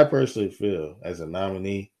 but I personally feel as a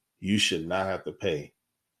nominee, you should not have to pay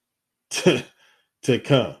to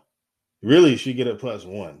come. Really, you should get a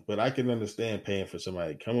 +1, but I can understand paying for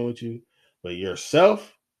somebody coming with you. But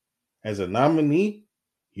yourself as a nominee,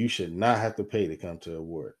 You should not have to pay to come to an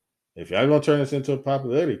award. If y'all gonna turn this into a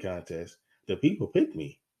popularity contest, the people pick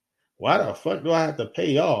me. Why the fuck do I have to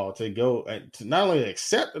pay y'all to go and to not only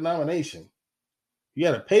accept the nomination, you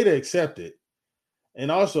got to pay to accept it, and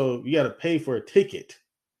also you got to pay for a ticket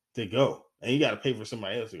to go, and you got to pay for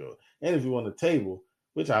somebody else to go. And if you want a table,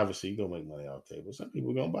 which obviously you're gonna make money off tables, some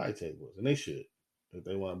people are gonna buy tables, and they should if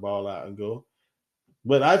they want to ball out and go.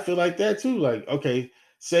 But I feel like that too. Like, okay,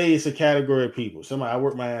 say it's a category of people. Somebody I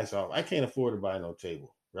work my ass off. I can't afford to buy no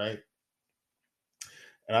table, right?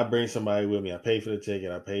 And I bring somebody with me. I pay for the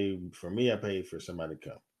ticket. I pay for me. I pay for somebody to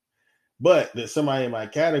come. But that somebody in my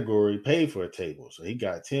category paid for a table. So he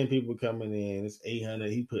got 10 people coming in. It's 800.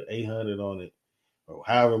 He put 800 on it or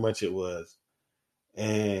however much it was.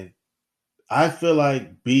 And I feel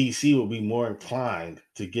like BC will be more inclined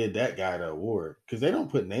to give that guy the award because they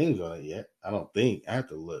don't put names on it yet. I don't think. I have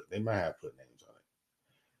to look. They might have put names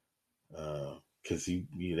on it because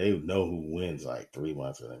they know who wins like 3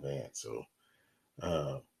 months in advance. So,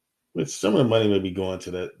 which some of the money may be going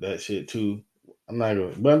to that shit too. I'm not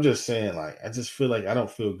going, but I'm just saying, like, I just feel like I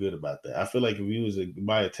don't feel good about that. I feel like if you was to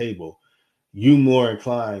buy a table, you more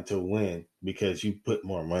inclined to win because you put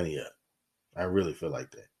more money up. I really feel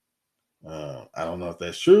like that. I don't know if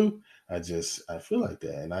that's true. I feel like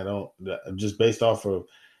that, and I don't. Just based off of,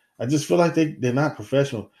 I just feel like they're not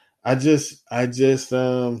professional. That's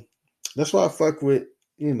why I fuck with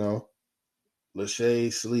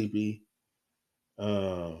Lachey, Sleepy,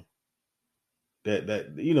 um, that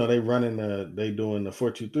they doing the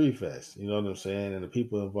 423 fest. You know what I'm saying, and the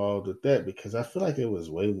people involved with that because I feel like it was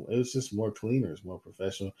just more cleaner, it's more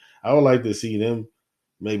professional. I would like to see them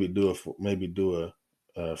maybe do a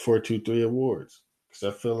 423 awards because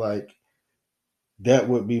I feel like that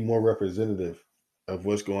would be more representative of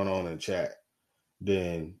what's going on in chat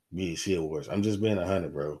than BEC Awards. I'm just being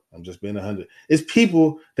 100, bro. I'm just being 100. It's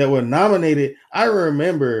people that were nominated. I can't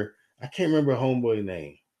remember homeboy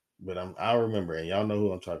name, but I remember, and y'all know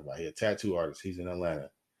who I'm talking about. He's a tattoo artist. He's in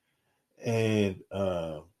Atlanta. And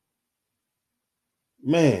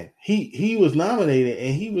man, he was nominated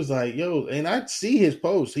and he was like, yo, and I see his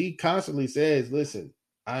posts. He constantly says, listen,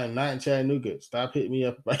 I am not in Chattanooga. Stop hitting me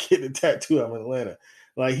up if I get a tattoo. I'm in Atlanta.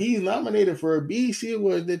 Like, he's nominated for a BC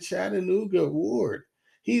Award, the Chattanooga Award.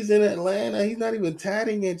 He's in Atlanta. He's not even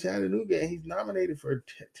tatting in Chattanooga, and he's nominated for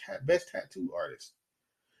Best Tattoo Artist.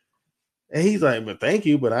 And he's like, but thank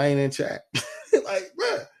you, but I ain't in chat. Like,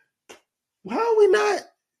 bruh, how are we not?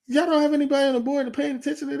 Y'all don't have anybody on the board to paying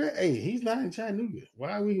attention to that? Hey, he's not in Chattanooga.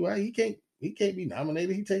 Why he can't be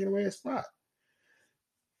nominated? He taking away a spot.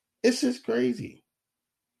 It's just crazy.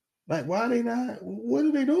 Like, why are they not? What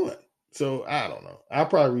are they doing? So I don't know. I'll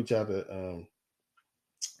probably reach out to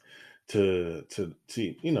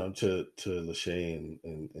Lachey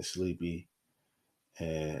and Sleepy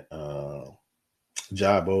and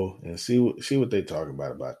Jabo and see what they talk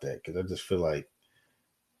about that because I just feel like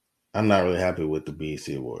I'm not really happy with the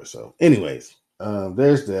BEC award. So, anyways,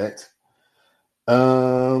 there's that.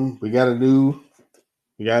 We got a new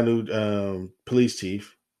police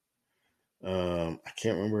chief. I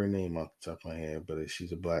can't remember her name off the top of my head, but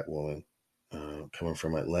she's a black woman coming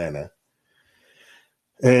from Atlanta,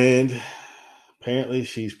 and apparently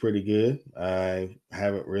she's pretty good. I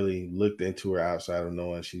haven't really looked into her outside of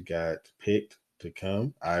knowing she got picked to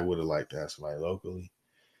come. I would have liked to have somebody locally,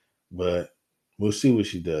 but we'll see what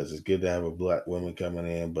she does. It's good to have a black woman coming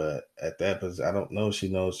in, but at that position, I don't know if she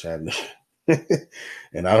knows Chattanooga.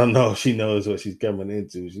 And I don't know if she knows what she's coming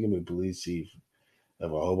into. She's gonna be police chief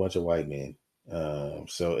of a whole bunch of white men.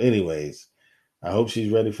 So, anyways, I hope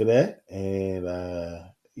she's ready for that. And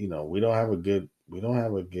we don't have a good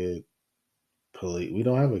police. We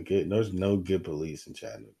don't have a good. There's no good police in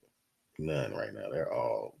Chattanooga. None right now. They're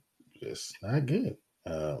all just not good,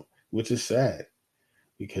 which is sad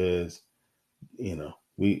because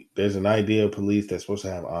there's an idea of police that's supposed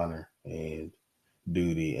to have honor and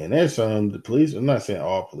duty, and there's the police. I'm not saying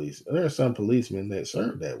all police. There are some policemen that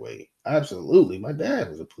serve that way. Absolutely, my dad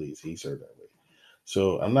was a police. He served that way.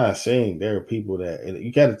 So I'm not saying there are people that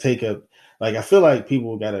you got to take up. Like, I feel like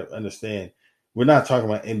people got to understand we're not talking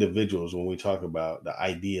about individuals when we talk about the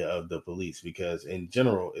idea of the police because in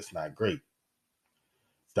general it's not great.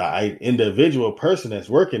 The individual person that's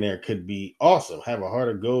working there could be awesome, have a heart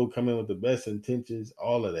of gold, come in with the best intentions,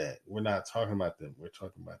 all of that. We're not talking about them. We're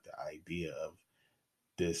talking about the idea of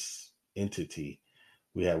this entity.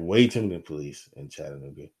 We have way too many police in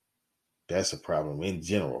Chattanooga. That's a problem in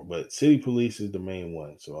general, but city police is the main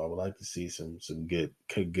one. So I would like to see some good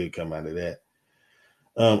come out of that.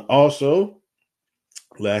 Also,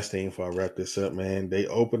 last thing before I wrap this up, man, they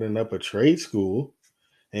opening up a trade school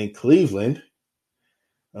in Cleveland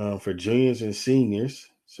for juniors and seniors.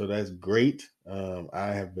 So that's great. I don't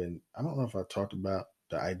know if I talked about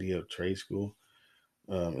the idea of trade school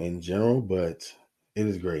in general, but it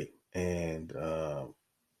is great. And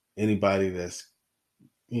anybody that's,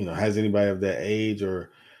 has anybody of that age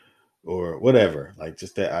or whatever, like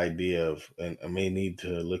just that idea of, and I may need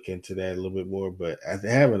to look into that a little bit more, but I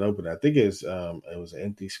haven't opened. I think it was an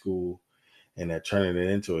empty school and they're turning it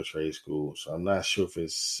into a trade school. So I'm not sure if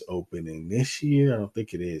it's opening this year. I don't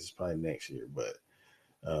think it is. It's probably next year, but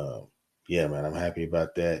um, yeah, man, I'm happy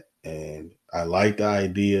about that. And I like the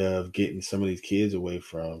idea of getting some of these kids away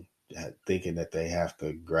from thinking that they have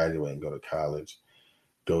to graduate and go to college,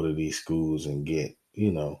 go to these schools and get,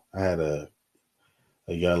 I had a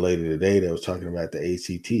young lady today that was talking about the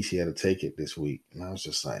ACT. She had to take it this week. And I was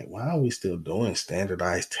just like, why are we still doing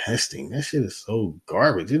standardized testing? That shit is so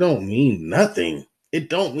garbage. It don't mean nothing. It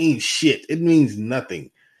don't mean shit. It means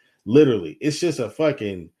nothing. Literally. It's just a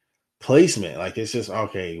fucking placement. Like it's just,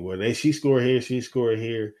 okay, she scored here, she scored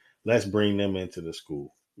here. Let's bring them into the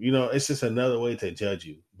school. It's just another way to judge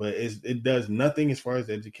you. But it does nothing as far as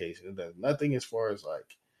education. It does nothing as far as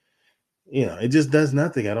like, it just does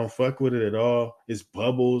nothing. I don't fuck with it at all. It's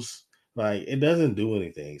bubbles. Like, it doesn't do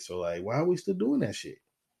anything. So, like, why are we still doing that shit?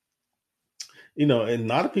 And a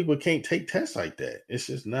lot of people can't take tests like that. It's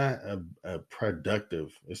just not a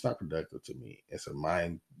productive. It's not productive to me. It's a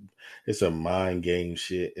mind game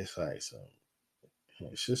shit. It's like,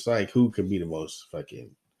 it's just like who can be the most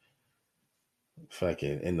fucking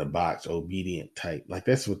in the box obedient type. Like,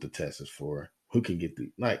 that's what the test is for. Who can get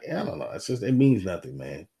like, I don't know. It's just, it means nothing,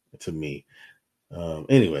 man, to me.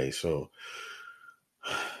 Anyway, so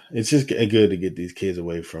it's just good to get these kids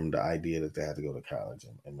away from the idea that they have to go to college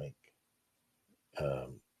and make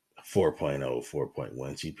 4.0, 4.1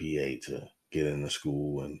 GPA to get into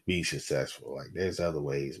school and be successful. Like, there's other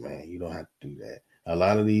ways, man. You don't have to do that. A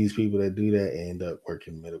lot of these people that do that end up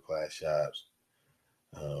working middle class jobs,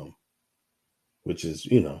 um, which is,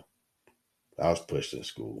 I was pushed in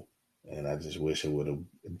school, and I just wish it would have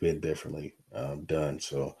been differently done.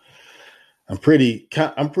 So I'm pretty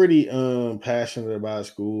passionate about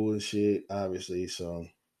school and shit, obviously. So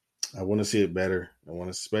I want to see it better. I want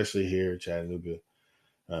to, especially here in Chattanooga.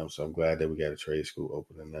 So I'm glad that we got a trade school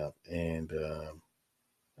opening up, and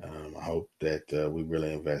I hope that we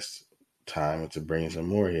really invest time into bringing some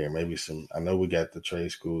more here. Maybe some. I know we got the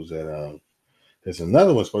trade schools that there's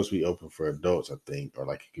another one supposed to be open for adults, I think, or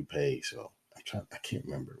like you could pay. So I can't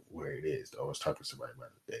remember where it is. Though. I was talking to somebody about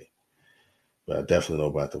it today, but I definitely know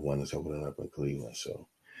about the one that's opening up in Cleveland. So,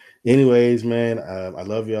 anyways, man, I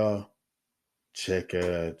love y'all. Check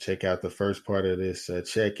out the first part of this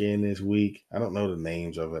check in this week. I don't know the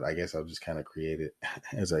names of it. I guess I'll just kind of create it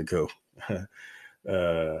as I go.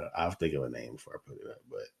 I'll think of a name before I put it up.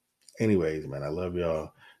 But anyways, man, I love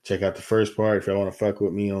y'all. Check out the first part if y'all want to fuck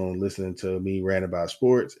with me on listening to me rant about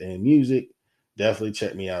sports and music. Definitely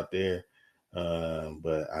check me out there.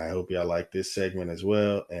 But I hope y'all like this segment as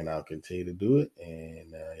well, and I'll continue to do it.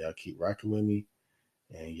 And y'all keep rocking with me.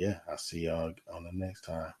 And yeah, I'll see y'all on the next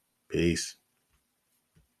time. Peace.